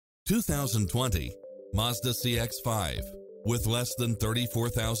2020 Mazda CX-5. With less than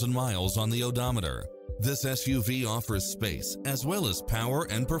 34,000 miles on the odometer, this SUV offers space as well as power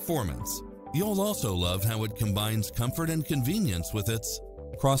and performance. You'll also love how it combines comfort and convenience with its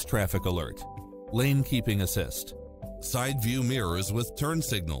cross-traffic alert, lane keeping assist, side view mirrors with turn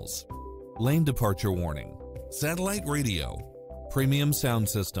signals, lane departure warning, satellite radio, premium sound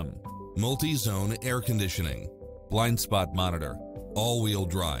system, multi-zone air conditioning, blind spot monitor, all-wheel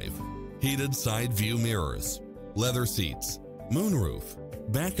drive, heated side view mirrors, leather seats, moonroof,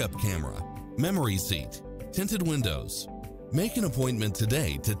 backup camera, memory seat, tinted windows. Make an appointment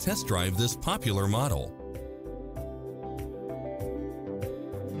today to test drive this popular model.